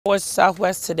Towards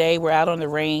Southwest today, we're out on the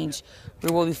range.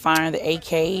 We will be firing the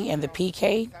AK and the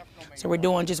PK. So we're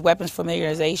doing just weapons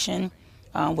familiarization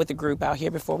with the group out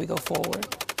here before we go forward.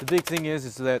 The big thing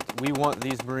is that we want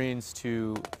these Marines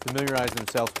to familiarize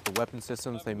themselves with the weapon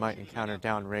systems they might encounter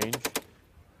downrange.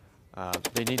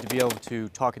 They need to be able to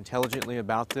talk intelligently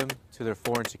about them to their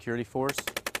foreign security force,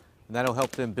 and that'll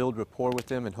help them build rapport with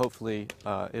them, and hopefully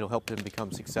it'll help them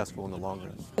become successful in the long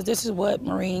run. This is what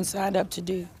Marines signed up to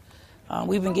do.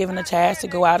 We've been given a task to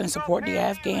go out and support the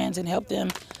Afghans and help them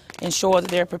ensure that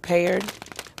they're prepared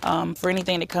for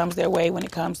anything that comes their way when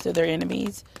it comes to their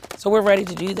enemies. So we're ready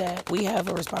to do that. We have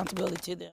a responsibility to them.